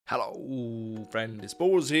Hello friend, it's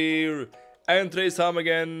Boras here, and today's time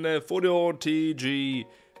again for the RTG,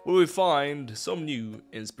 where we find some new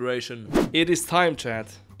inspiration. It is time,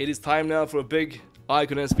 chat. It is time now for a big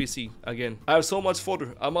icon SPC again. I have so much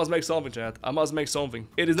fodder. I must make something, chat. I must make something.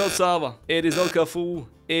 It is not Sava. It is not Cafu.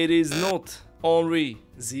 It is not Henry.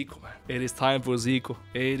 Zico, man. It is time for Zico.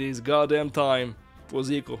 It is goddamn time for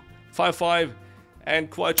Zico. 5.5 and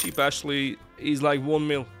quite cheap actually. He's like 1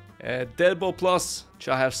 mil. Deadball plus,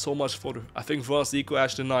 I have so much fodder. I think for us Zico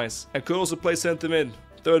actually nice. And could also play center mid.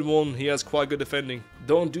 Third one, he has quite good defending.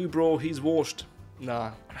 Don't do, bro, he's washed.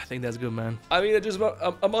 Nah, I think that's good, man. I mean,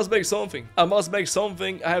 I must make something. I must make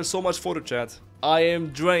something. I have so much fodder, chat. I am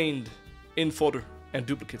drained in fodder and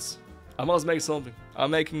duplicates. I must make something.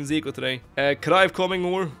 I'm making Zico today. Cruyff coming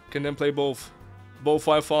over, can then play both. Both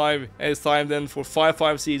 5.5. And it's time then for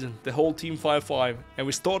 5.5 season. The whole team 5.5. And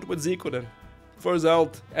we start with Zico then. First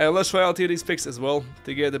out, let's try out here these picks as well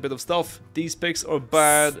to get a bit of stuff. These picks are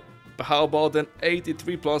bad, but how about then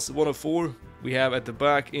 83 plus 104? We have at the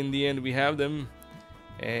back, in the end we have them.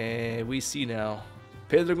 And we see now.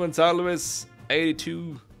 Pedro Gonçalves,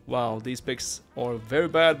 82. Wow, these picks are very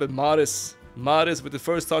bad, but Maris with the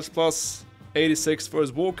first touch plus, 86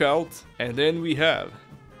 first walkout. And then we have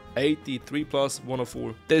 83 plus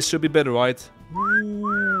 104. This should be better, right?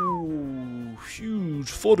 Ooh, huge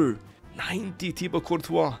fodder. 90 Thibaut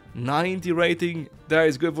Courtois, 90 rating, that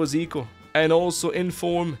is good for Zico. And also in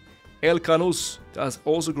form, El Canus, that's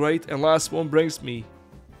also great. And last one brings me.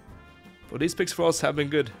 But these picks for us have been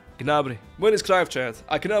good. Gnabry. When is Cruyff, chat?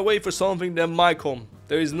 I cannot wait for something that might come.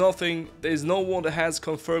 There is nothing, there is no one that has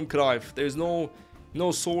confirmed Cruyff. There is no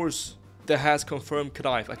source that has confirmed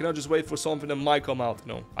Cruyff. I cannot just wait for something that might come out,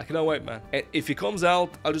 you know. I cannot wait, man. And if he comes out,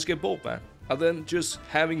 I'll just get both, man. And then just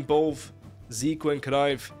having both Zico and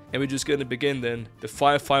Cruyff, and we're just gonna begin then the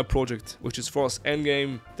 5.5 project, which is for us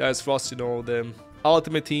endgame. That is for us, you know, the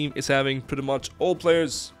ultimate team is having pretty much all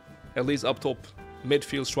players, at least up top,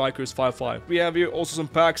 midfield strikers 5.5. We have here also some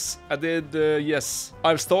packs. I did, yes,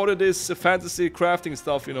 I've started this fantasy crafting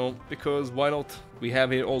stuff, you know, because why not? We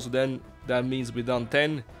have here also then, that means we've done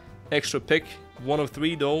 10 extra pick, 1 of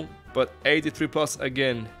 3 though, but 83 plus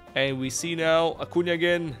again. And we see now Acuna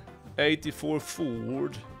again, 84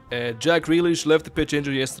 forward. Jack Grealish left the pitch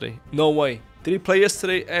injured yesterday. No way. Did he play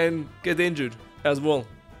yesterday and get injured as well?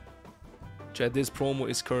 Chat, this promo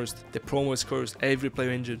is cursed. The promo is cursed. Every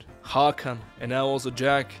player injured. Hakan. And now also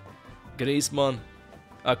Jack. Griezmann.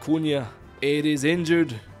 Acuna. It is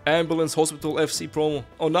injured. Ambulance Hospital FC promo.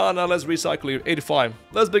 Oh, nah, let's recycle here. 85.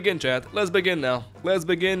 Let's begin, chat. Let's begin now. Let's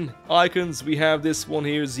begin. Icons. We have this one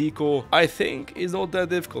here. Zico. I think it's not that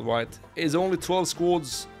difficult, right? It's only 12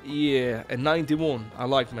 squads. Yeah, and 91. I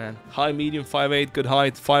like, man. High, medium, 5'8", good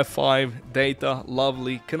height, 5'5", data,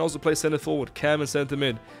 lovely. Can also play center forward, cam and center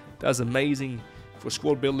mid. That's amazing for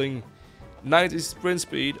squad building. 90 sprint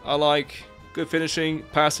speed, I like. Good finishing,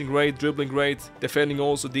 passing great, dribbling great, defending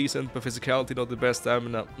also decent, but physicality not the best,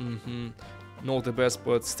 stamina, not the best,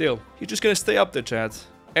 but still. He's just gonna stay up there, chat,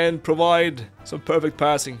 and provide some perfect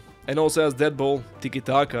passing. And also has dead ball,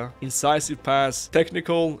 tiki-taka, incisive pass,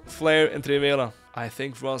 technical, flair, and trivela. I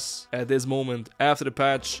think for us at this moment, after the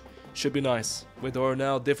patch, should be nice. With our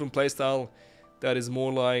now different playstyle that is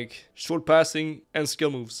more like short passing and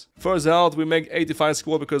skill moves. First out, we make 85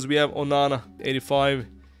 squad because we have Onana. 85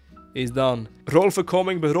 is done. Rolfo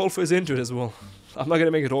coming, but Rolfo is injured as well. I'm not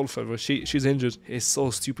gonna make it Rolfo, but she's injured. It's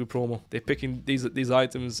so stupid promo. They're picking these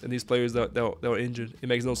items and these players that are injured. It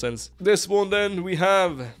makes no sense. This one then, we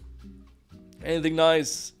have anything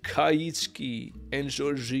nice? Kaitski and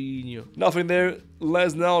Jorginho. Nothing there.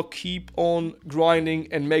 Let's now keep on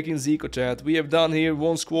grinding and making Zico, chat. We have done here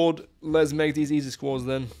 1 squad. Let's make these easy squads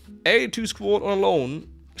then. 82 squad on loan.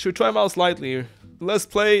 Should we try him out slightly here? Let's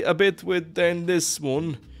play a bit with then this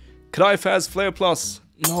one. Cruyff has Flair Plus.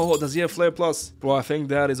 No, does he have Flair Plus? Bro, I think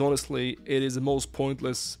that is honestly, it is the most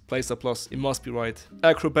pointless playstyle plus. It must be right.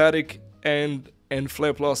 Acrobatic and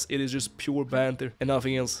Flair Plus, it is just pure banter and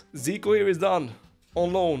nothing else. Zico here is done.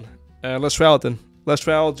 On loan. Let's try out then. Let's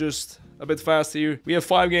try out just a bit fast here. We have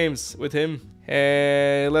 5 games with him.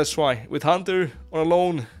 Let's try. With Hunter on a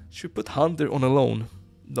loan. Should we put Hunter on a loan?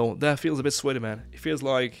 No, that feels a bit sweaty, man. It feels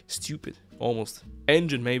like stupid, almost.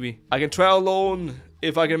 Engine, maybe. I can try a loan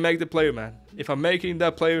if I can make the player, man. If I'm making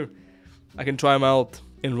that player, I can try him out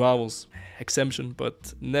in rivals. Exemption,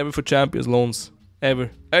 but never for champions loans.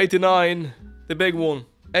 Ever. 89. The big one.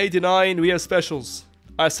 89, we have specials.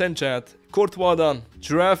 I sent, chat. Courtois done.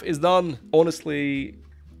 Giraffe is done. Honestly,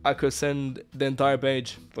 I could send the entire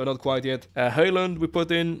page, but not quite yet. Højlund we put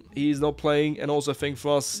in. He's not playing. And also I think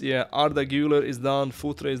for us, yeah, Arda Güler is done.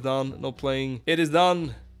 Futre is done. Not playing. It is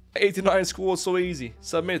done. 89 squad, so easy.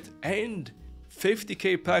 Submit. And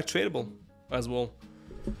 50k pack tradable as well.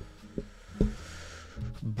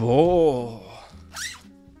 Boah.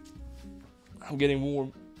 I'm getting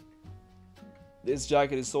warm. This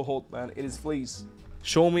jacket is so hot, man. It is fleece.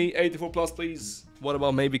 Show me 84 plus, please. What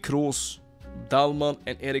about maybe Kroos, Dalman,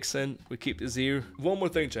 and Eriksen? We keep this here. One more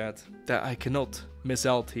thing, chat, that I cannot miss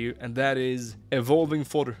out here, and that is evolving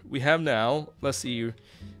fodder. We have now, let's see here,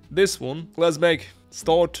 this one. Let's make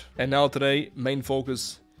start, and now today, main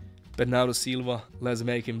focus. Bernardo Silva, let's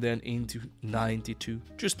make him then into 92.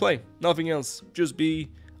 Just play, nothing else. Just be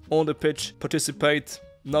on the pitch, participate,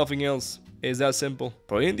 nothing else. It's that simple.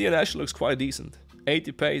 Bro, Indian actually looks quite decent.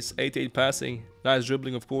 80 pace, 88 passing, nice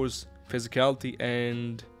dribbling of course, physicality,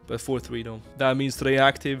 and but 4-3 though. That means today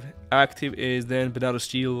active. Active is then Bernardo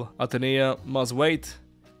Silva. Atenea must wait.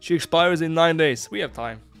 She expires in 9 days. We have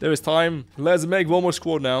time. There is time. Let's make one more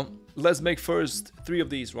squad now. Let's make first 3 of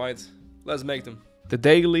these, right? Let's make them. The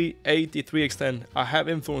daily 83 extend. I have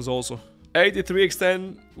influence also. 83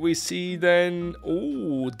 extend. We see then,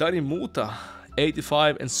 oh, Dani Muta.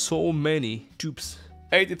 85 and so many dupes.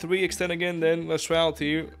 83 extend again then. Let's try out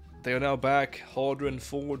here. They are now back. Harder and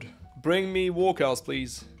forward. Bring me walkouts,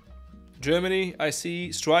 please. Germany, I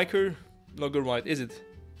see striker. Not good, right? Is it?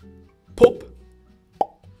 Pop.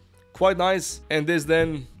 Quite nice. And this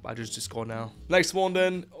then, I just scored now. Next one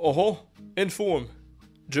then. Oh, inform.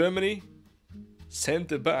 Germany.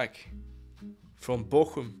 Center back. From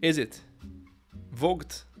Bochum. Is it?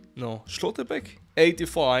 Vogt. No. Schlotterbeck.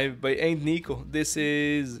 85 by Ain't Nico. This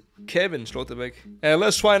is Kevin Schlotterbeck. And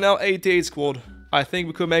let's try now 88 squad. I think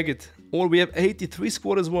we could make it. Or we have 83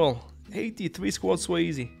 squad as well. 83 squad, so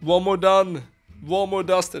easy. One more done. One more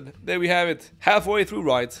dusted. There we have it. Halfway through,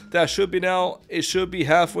 right? That should be now. It should be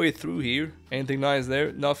halfway through here. Anything nice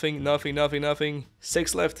there? Nothing, nothing, nothing, nothing.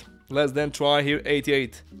 6 left. Let's then try here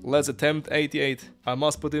 88. Let's attempt 88. I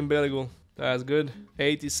must put in Bellegal. That's good.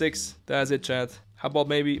 86. That's it, chat. How about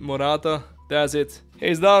maybe Morata? That's it.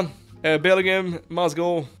 He's done. Bellingham must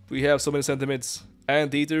go. We have so many centimeters.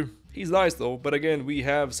 And Dieter. He's nice though, but again, we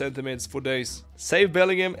have centimeters for days. Save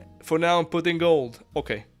Bellingham for now and put in gold.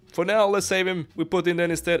 Okay. For now, let's save him. We put in then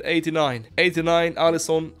instead 89. 89,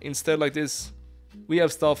 Alisson instead like this. We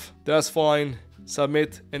have stuff. That's fine.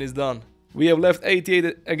 Submit and it's done. We have left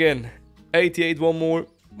 88 again. 88, one more.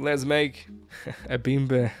 Let's make a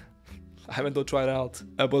Bimbe. I haven't tried it out.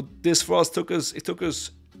 But this for us took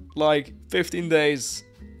us like 15 days,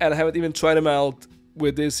 and I haven't even tried them out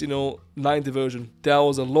with this, 90 version. That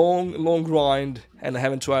was a long grind, and I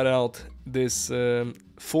haven't tried out this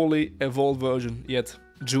fully evolved version yet.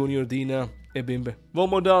 Junior, Dina, Ebimbe. One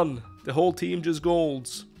more done. The whole team just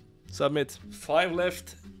golds. Submit. 5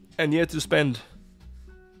 left, and yet to spend.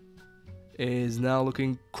 Is now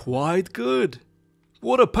looking quite good.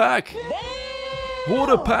 What a pack! What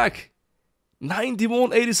a pack!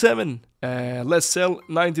 91.87. Let's sell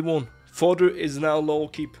 91. Fodder is now low.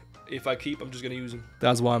 Keep. If I keep, I'm just gonna use him.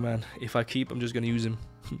 That's why, man. If I keep, I'm just gonna use him.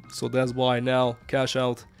 So that's why now cash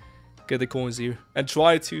out, get the coins here, and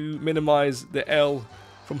try to minimize the L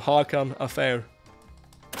from Hakan affair.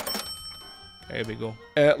 There we go.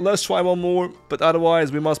 Let's try one more, but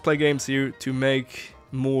otherwise we must play games here to make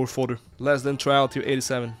more fodder. Let's then try out to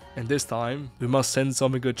 87, and this time we must send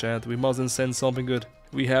something good, chat. We must then send something good.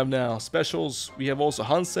 We have now specials. We have also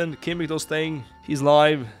Hansen, Kimmich though staying. He's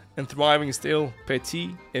live and thriving still.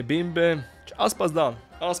 Petit, Ebimbe. Aspas done.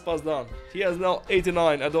 Aspas done. He has now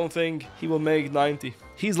 89. I don't think he will make 90.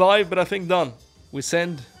 He's live, but I think done. We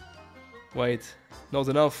send. Wait, not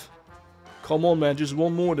enough. Come on, man. Just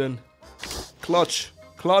one more then. Clutch.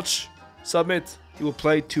 Clutch. Submit. He will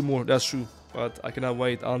play 2 more. That's true. But I cannot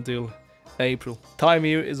wait until April. Time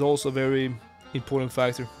here is also a very important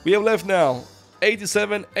factor. We have left now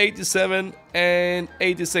 87, 87, and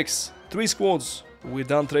 86. 3 squads. We've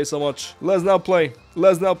done today so much. Let's now play.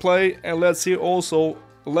 Let's now play, and let's see also,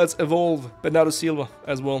 let's evolve Bernardo Silva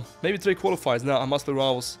as well. Maybe 3 qualifies. Now I must play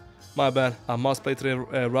Rivals. My bad. I must play 3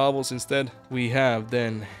 Rivals instead. We have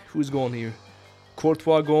then, who's gone here?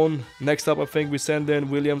 Courtois gone. Next up, I think we send then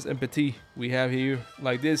Williams and Petit. We have here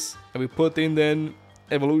like this, and we put in then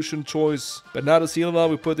evolution choice. Bernardo Silva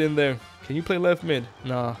we put in there. Can you play left mid?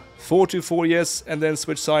 Nah. 4-2-4, yes, and then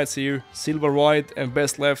switch sides here. Silva right and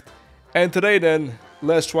best left. And today then,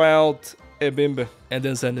 let's try out Ebimbe and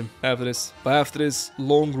then send him after this. But after this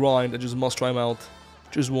long grind, I just must try him out.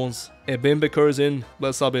 Just once. Ebimbe curves in,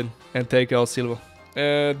 let's sub in and take out Silva.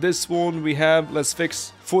 This one we have, let's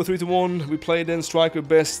fix 4-3-1. We play then striker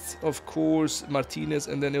best, of course, Martinez,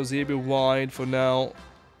 and then Eusebio wide for now.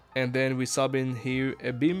 And then we sub in here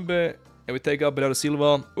Ebimbe, and we take out Bernardo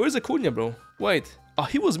Silva. Where's Acuna, bro? Wait, Oh,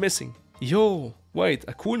 he was missing. Yo, wait,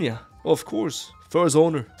 Acuna. Of course. First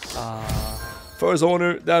owner. First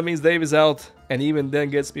owner, that means Dave is out. And even then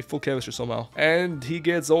gets me full chemistry somehow. And he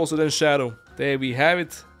gets also then Shadow. There we have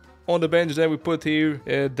it. On the bench then we put here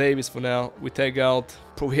Davis for now. We take out.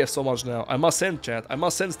 Bro, we have so much now. I must send, chat. I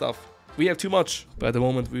must send stuff. We have too much. But at the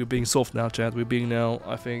moment we're being soft now, chat. We're being now,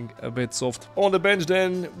 I think, a bit soft. On the bench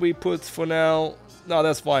then we put for now. No,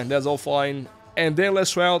 that's fine. That's all fine. And then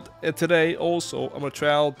let's try out today also. I'm going to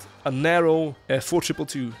try out a narrow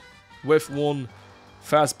 4-2-2 with one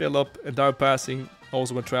fast build up and direct passing.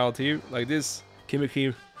 Also going to try out here like this. Kimmich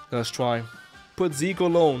here. Let's try. Put Zico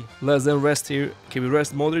alone. Let's then rest here. Can we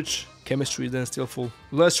rest Modric? Chemistry then still full.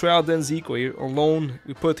 Let's try out then Zico here on loan.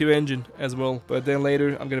 We put here Engine as well. But then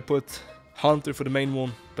later I'm going to put Hunter for the main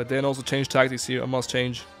one. But then also change tactics here. I must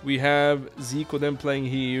change. We have Zico then playing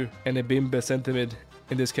here and a Bimbe center mid.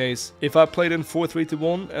 In this case, if I played in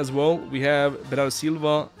 4-3-1 as well, we have Bernardo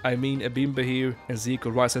Silva, a Bimbe here, and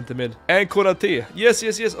Zico right center mid. And Konate. Yes,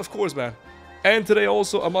 of course, man. And today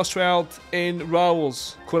also I must try out in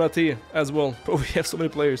Raul's Konate as well. Bro, we have so many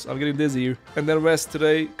players. I'm getting dizzy here. And then rest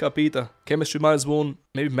today, Capita. Chemistry -1.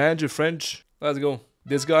 Maybe manager French. Let's go.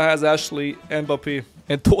 This guy has Ashley and Mbappé.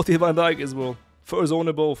 And Totti Van Dijk as well. First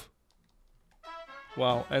owner both.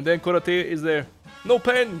 Wow. And then Konate is there. No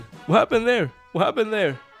pen. What happened there? What happened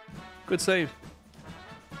there? Good save.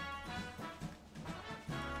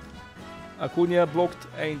 Acuna blocked,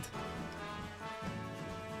 ain't.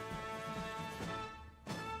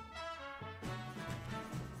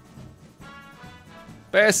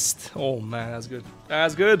 Best. Oh man, that's good.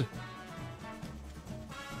 That's good.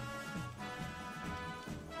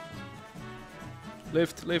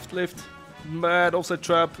 Lift. Mad offside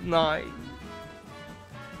trap. 9.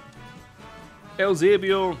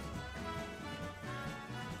 Eusebio.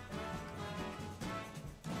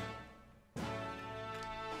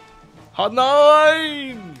 Hot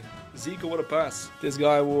 9! Zico, what a pass. This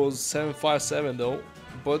guy was 757 though,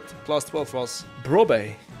 but plus 12 for us.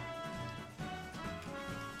 Brobe.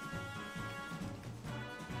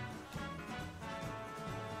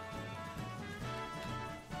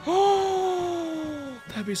 Oh,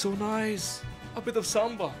 that'd be so nice. A bit of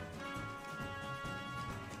samba.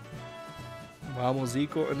 Vamos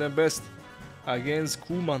Zico, and then best against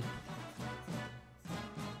Koeman.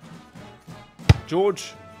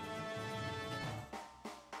 George.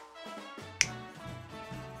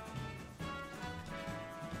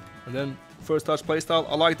 And then first touch playstyle,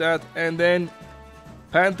 I like that. And then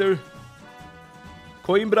Panther,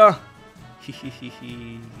 Coimbra,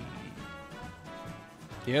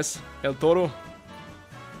 yes, El Toro,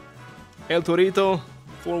 El Torito,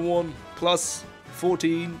 4-1 plus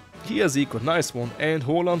 14. He has Zico, nice one. And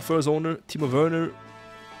Haaland, first owner, Timo Werner.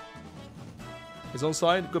 He's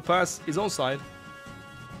onside, good pass, he's onside.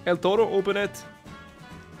 El Toro, open it.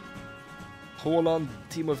 Haaland,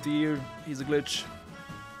 team of the year, he's a glitch.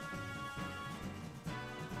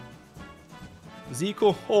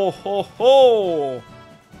 Zico, ho!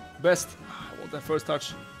 Best. I want that first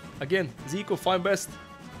touch. Again, Zico, find best.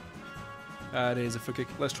 That is a free kick.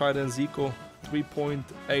 Let's try then Zico.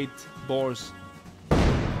 3.8 bars.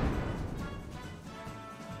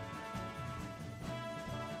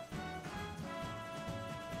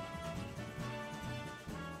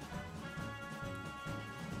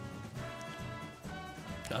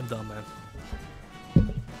 I'm done, man.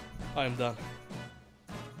 I'm done.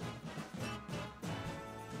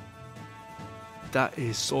 That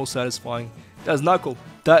is so satisfying. That's knuckle.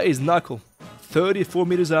 That is knuckle. 34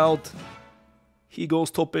 meters out. He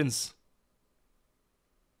goes top ins.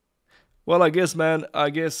 Well, I guess, man.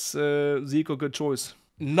 Zico, good choice.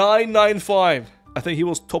 995. I think he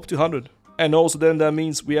was top 200. And also then that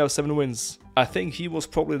means we have 7 wins. I think he was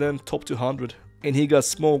probably then top 200. And he got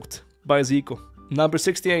smoked by Zico. Number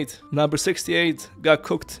 68. Number 68 got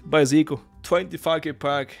cooked by Zico. 25k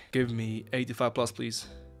pack. Give me 85 plus, please.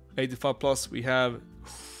 85 plus, we have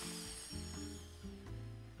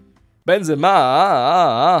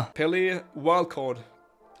Benzema, Pele, wildcard.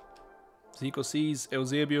 Zico sees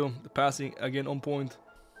Eusebio, the passing again on point.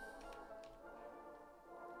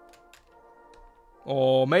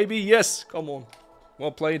 Or maybe, yes, come on.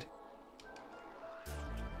 Well played.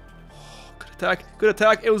 Oh, good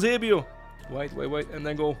attack, Eusebio. Wait, and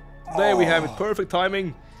then go. There we have it, perfect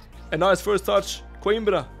timing. A nice first touch,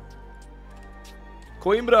 Coimbra.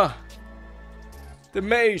 The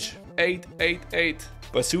mage, 888.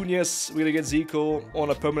 Basunias really gets Zico on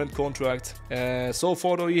a permanent contract. So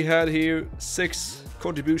far though, he had here 6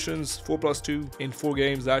 contributions, 4+2 in 4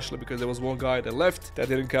 games actually, because there was one guy that left that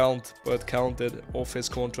didn't count, but counted off his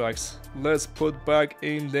contracts. Let's put back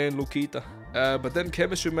in then Lukita. But then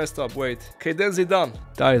chemistry messed up. Wait. Okay, then Zidane.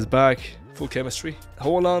 That is back. Full chemistry.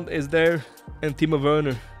 Holland is there. And Timo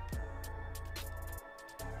Werner.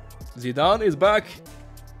 Zidane is back.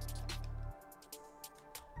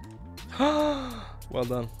 Well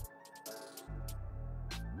done.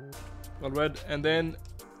 Well read. And then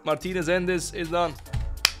Martinez Endes is done.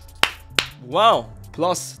 Wow.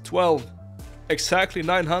 Plus 12. Exactly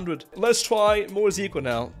 900. Let's try more Zico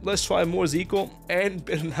now. Let's try more Zico. And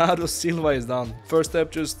Bernardo Silva is done. First step,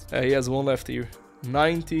 just he has one left here.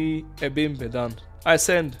 90 Ebimbe done. I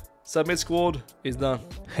send. Submit squad is done.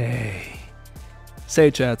 Hey. Say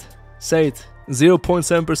it, chat. Say it.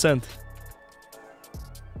 0.7%.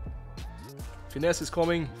 Finesse is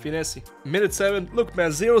coming. Finesse. Minute 7. Look,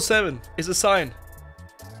 man. 0-7 is a sign.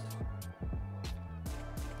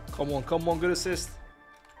 Come on. Come on. Good assist.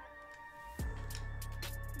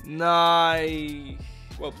 Nice.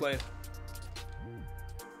 Well played.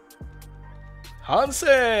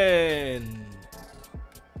 Hansen.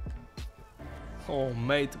 Oh,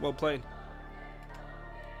 mate. Well played.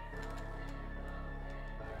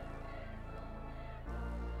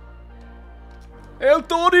 El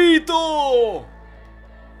Torito.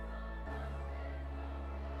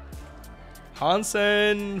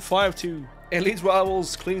 Hansen 5-2. Elite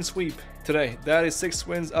Rivals clean sweep today. That is 6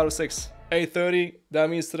 wins out of 6. 8:30, that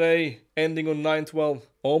means today, ending on 9-12,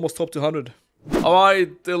 almost top 200.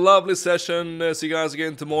 Alright, the lovely session. See you guys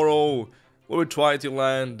again tomorrow, where we try to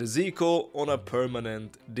land Zico on a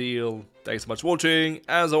permanent deal. Thanks so much for watching.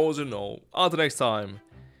 As always, you know, until next time,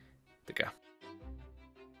 take care.